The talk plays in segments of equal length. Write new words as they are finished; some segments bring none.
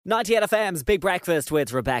98 FM's Big Breakfast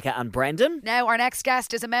with Rebecca and Brendan. Now, our next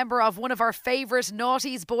guest is a member of one of our favourite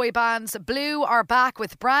noughties boy bands. Blue are back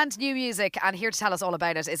with brand new music, and here to tell us all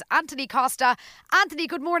about it is Antony Costa. Antony,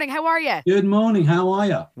 good morning. How are you? Good morning. How are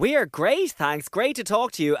you? We are great, thanks. Great to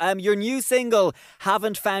talk to you. Your new single,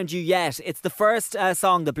 Haven't Found You Yet. It's the first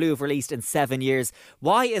song that Blue have released in 7 years.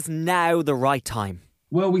 Why is now the right time?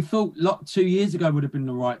 Well, we thought 2 years ago would have been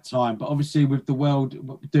the right time, but obviously with the world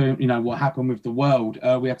doing, what happened with the world,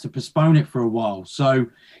 we had to postpone it for a while. So,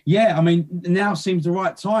 yeah, I mean, now seems the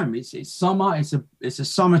right time. It's summer. It's a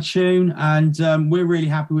summer tune, and we're really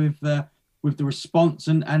happy with the response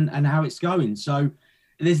and how it's going. So,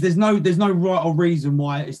 there's no right or reason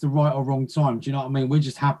why it's the right or wrong time. Do you know what I mean? We're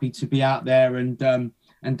just happy to be out there and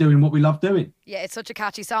doing what we love doing. Yeah, it's such a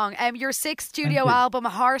catchy song. Your sixth studio album,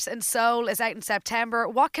 Heart and Soul, is out in September.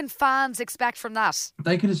 What can fans expect from that?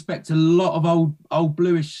 They can expect a lot of old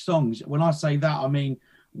Bluish songs. When I say that, I mean,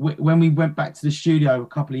 when we went back to the studio a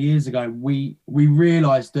couple of years ago, we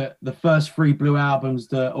realised that the first three Blue albums,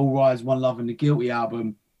 the All Rise, One Love and the Guilty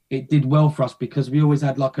album, it did well for us because we always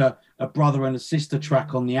had like a brother and a sister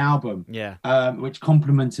track on the album, which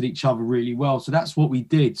complemented each other really well. So that's what we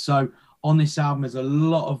did. So on this album, there's a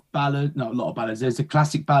lot of ballads. There's the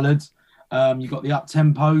classic ballads. You've got the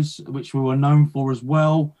up-tempos, which we were known for as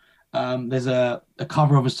well. There's a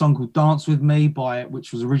cover of a song called Dance With Me,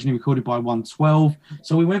 which was originally recorded by 112.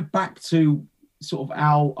 So we went back to sort of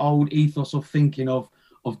our old ethos of thinking of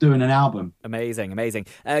doing an album. Amazing.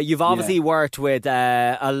 You've obviously worked with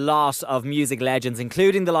a lot of music legends,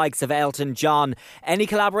 including the likes of Elton John. Any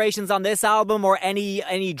collaborations on this album or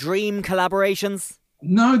any dream collaborations?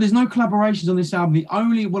 No, there's no collaborations on this album. The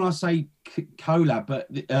only, when I say collab, but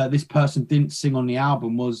this person didn't sing on the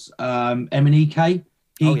album, was M&EK.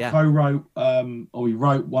 He co-wrote, or he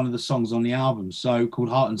wrote one of the songs on the album, so called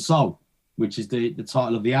Heart and Soul, which is the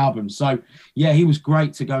title of the album. So, yeah, he was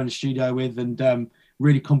great to go in the studio with and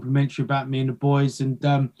really complimentary about me and the boys.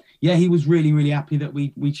 And, he was really, really happy that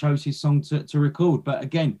we chose his song to record. But,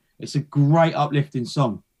 again, it's a great uplifting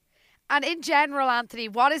song. And in general, Antony,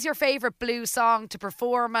 what is your favourite Blue song to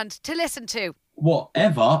perform and to listen to?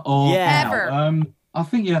 Whatever or ever. I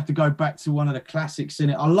think you have to go back to one of the classics in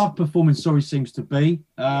it. I love performing "Sorry Seems to Be,"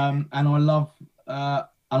 and I love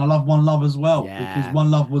 "One Love" as well, because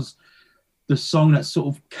 "One Love" was the song that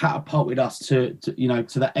sort of catapulted us to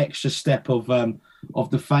that extra step of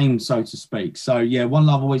the fame, so to speak. So yeah, "One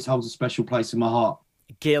Love" always holds a special place in my heart.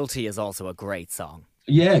 "Guilty" is also a great song.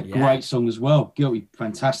 Yeah, great song as well. Guilty,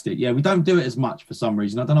 fantastic. Yeah, we don't do it as much for some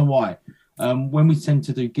reason. I don't know why. When we tend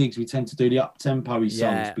to do gigs, we tend to do the up-tempo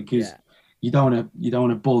songs because you don't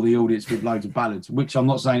want to bore the audience with loads of ballads, which I'm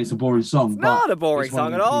not saying it's a boring song. It's not a boring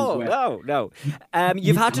song at all. No.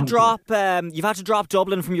 You've had to drop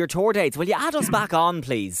Dublin from your tour dates. Will you add us back on,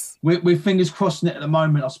 please? We're fingers crossing it at the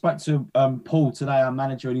moment. I spoke to Paul today, our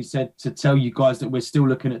manager, and he said to tell you guys that we're still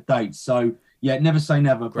looking at dates. So yeah, never say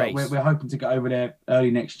never. Great. But we're hoping to get over there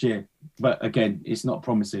early next year. But again, it's not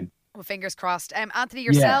promising. Well, fingers crossed. Antony,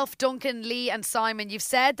 yourself, Duncan, Lee and Simon, you've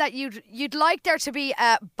said that you'd like there to be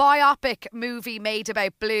a biopic movie made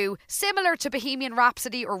about Blue, similar to Bohemian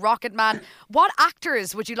Rhapsody or Rocket Man. What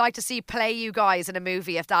actors would you like to see play you guys in a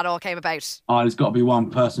movie if that all came about? Oh, there's got to be one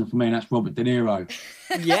person for me, and that's Robert De Niro.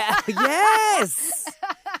 Yeah, yes.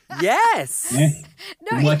 Yes. Yeah.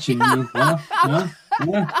 No, I'm watching you, huh?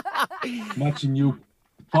 Watching you.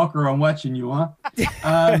 Fucker, I'm watching you, huh?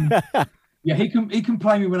 Yeah, he can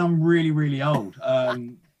play me when I'm really, really old.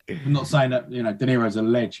 I'm not saying that, De Niro's a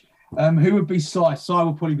ledge. Who would be Cy? Cy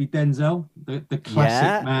will probably be Denzel, the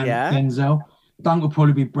classic man, Denzel. Dunk would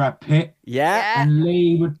probably be Brad Pitt. Yeah. And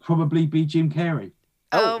Lee would probably be Jim Carrey.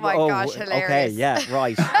 Oh my gosh, hilarious. Okay, yeah,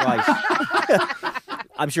 right.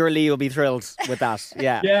 I'm sure Lee will be thrilled with that.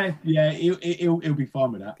 Yeah. Yeah, he'll be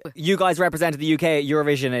fine with that. You guys represented the UK at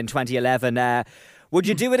Eurovision in 2011. Would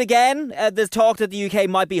you do it again? There's talk that the UK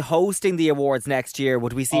might be hosting the awards next year.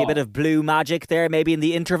 Would we see a bit of Blue magic there, maybe in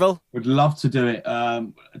the interval? Would love to do it.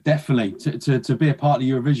 Definitely. To be a part of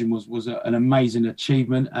Eurovision was an amazing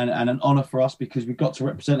achievement and an honour for us because we got to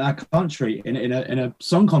represent our country in a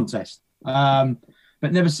song contest.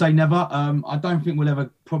 But never say never. I don't think we'll ever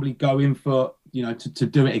probably go in for to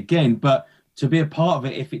do it again. But to be a part of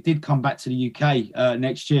it, if it did come back to the UK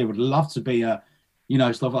next year, would love to be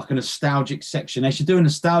it's like a nostalgic section. They should do a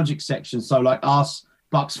nostalgic section. So like us,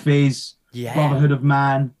 Bucks Fizz, Brotherhood of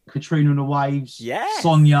Man, Katrina and the Waves,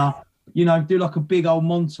 Sonia. Do like a big old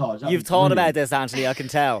montage. You've thought about this, Antony, I can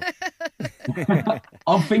tell.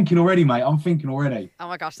 I'm thinking already, mate. I'm thinking already. Oh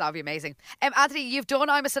my gosh, that would be amazing. Anthony, you've done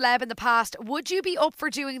I'm a Celeb in the past. Would you be up for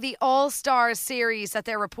doing the All-Stars series that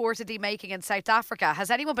they're reportedly making in South Africa? Has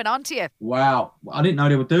anyone been on to you? Wow. I didn't know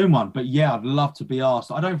they were doing one, but yeah, I'd love to be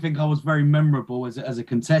asked. I don't think I was very memorable as a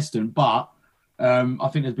contestant, but I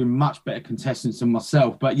think there's been much better contestants than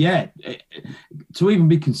myself. But yeah, to even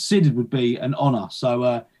be considered would be an honour.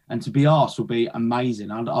 So, and to be asked would be amazing.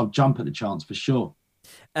 I'll jump at the chance for sure.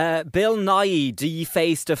 Yeah. Bill Nighy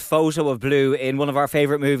defaced a photo of Blue in one of our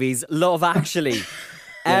favourite movies, Love Actually.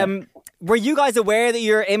 Were you guys aware that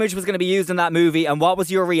your image was going to be used in that movie, and what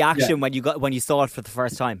was your reaction when you saw it for the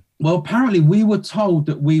first time? Well, apparently we were told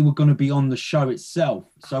that we were going to be on the show itself.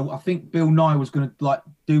 So I think Bill Nighy was going to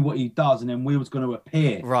do what he does, and then we was going to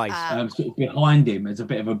appear sort of behind him as a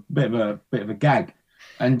bit of a gag.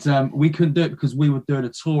 And we couldn't do it because we were doing a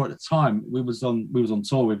tour at the time. We was on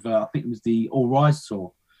tour with I think it was the All Rise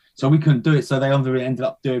tour. So we couldn't do it. So they ended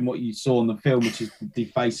up doing what you saw on the film, which is the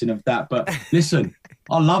defacing of that. But listen,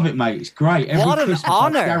 I love it, mate. It's great. What an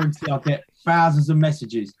honour. I guarantee I'll get thousands of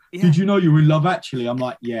messages. Yeah. Did you know you were in Love Actually? I'm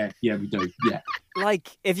like, yeah, we do. Yeah.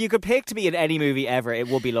 Like, if you could pick to be in any movie ever, it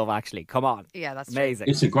would be Love Actually. Come on. Yeah, that's amazing.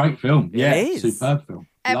 True. It's a great film. Yeah, it is. Superb film.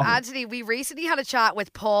 Antony, we recently had a chat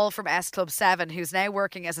with Paul from S Club 7, who's now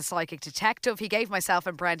working as a psychic detective. He gave myself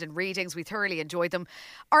and Brendan readings. We thoroughly enjoyed them.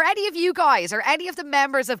 Are any of you guys, or any of the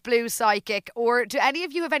members of Blue Psychic, or do any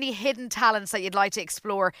of you have any hidden talents that you'd like to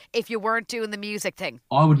explore if you weren't doing the music thing?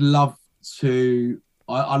 I would love to...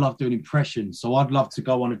 I love doing impressions, so I'd love to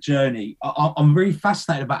go on a journey. I'm really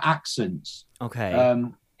fascinated about accents. Okay.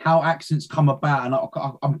 How accents come about, and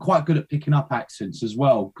I'm quite good at picking up accents as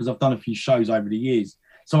well, because I've done a few shows over the years.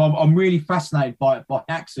 So I'm really fascinated by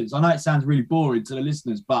accents. I know it sounds really boring to the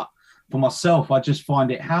listeners, but for myself, I just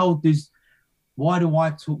find it, why do I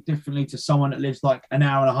talk differently to someone that lives like an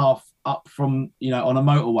hour and a half up from, on a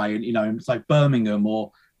motorway, and, it's like Birmingham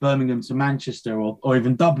or Birmingham to Manchester or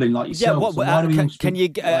even Dublin, like yourself. Yeah,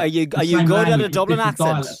 are you good at a Dublin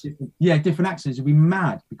accent? Different accents. It'd be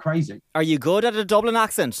mad, it'd be crazy. Are you good at a Dublin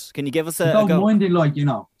accent? Can you give us a go? Don't mind it,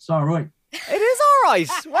 it's all right. It is all right.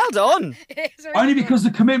 Well done. Only because The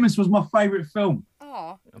Commitments was my favourite film.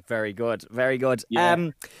 Oh, very good, very good. Yeah.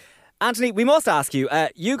 Antony, we must ask you.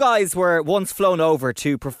 You guys were once flown over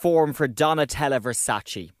to perform for Donatella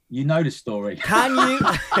Versace. You know the story.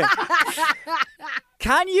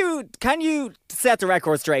 Can you set the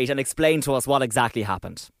record straight and explain to us what exactly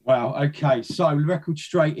happened? Well, okay. So the record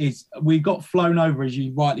straight is we got flown over, as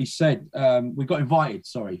you rightly said. We got invited,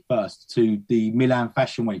 first to the Milan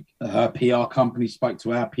Fashion Week. Her PR company spoke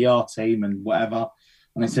to our PR team and whatever.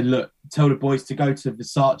 And they said, look, tell the boys to go to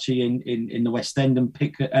Versace in the West End and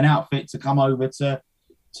pick an outfit to come over to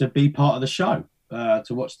be part of the show, to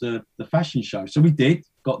watch the fashion show. So we did,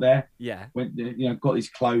 got there. Yeah. Went, got these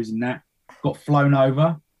clothes and that. Got flown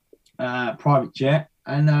over, private jet,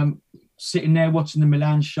 and sitting there watching the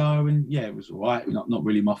Milan show, and yeah, it was all right. Not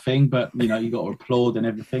really my thing, but you got to applaud and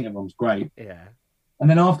everything. Everyone's great. Yeah. And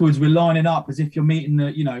then afterwards, we're lining up as if you're meeting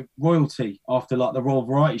the royalty after like the Royal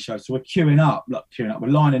Variety Show. So we're queuing up. We're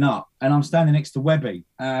lining up, and I'm standing next to Webby,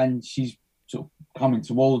 and she's sort of coming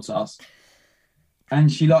towards us, and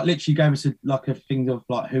she literally gave us a thing of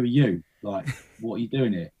like, "Who are you? Like, what are you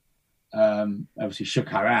doing here?" Obviously shook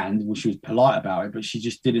her hand. Well, she was polite about it, but she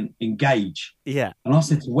just didn't engage. Yeah. And I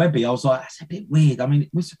said to Webby, I was like, that's a bit weird. I mean,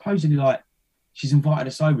 we're supposedly like, she's invited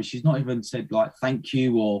us over. She's not even said like, thank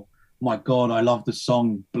you, or my God, I love the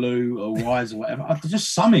song Blue or Rise or whatever.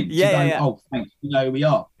 Just something. Yeah. Oh, thanks. You know who we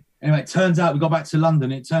are. Anyway, it turns out we got back to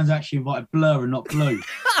London. It turns out she invited Blur and not Blue.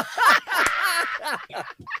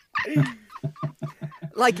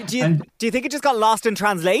 Like, do you think it just got lost in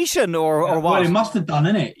translation or what? Well, it must have done,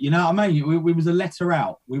 innit? You know what I mean? We was a letter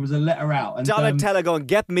out. And Donatella going,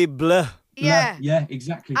 get me Bleu. Yeah. Yeah,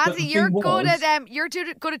 exactly. Anthony, you're good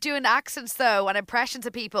at doing accents though and impressions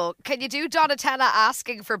of people. Can you do Donatella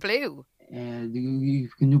asking for Blue? Can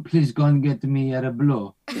you please go and get me a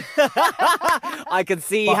Blue? I can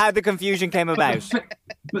see how the confusion came about.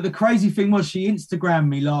 But the crazy thing was, she Instagrammed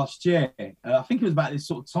me last year. I think it was about this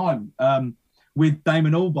sort of time. With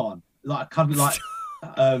Damon Albarn,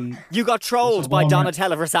 you got trolled by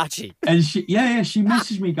Donatella Versace, and she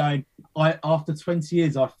messaged me going, after 20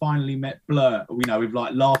 years, I finally met Blur. With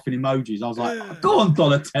like laughing emojis. I was like, go on,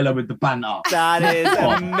 Donatella, with the banter. That is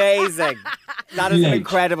amazing. That is an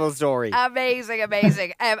incredible story.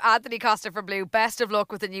 Amazing. Antony Costa from Blue, best of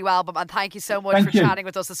luck with the new album, and thank you so much for chatting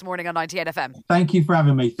with us this morning on 98 FM. Thank you for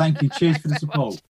having me. Thank you. Cheers for the support.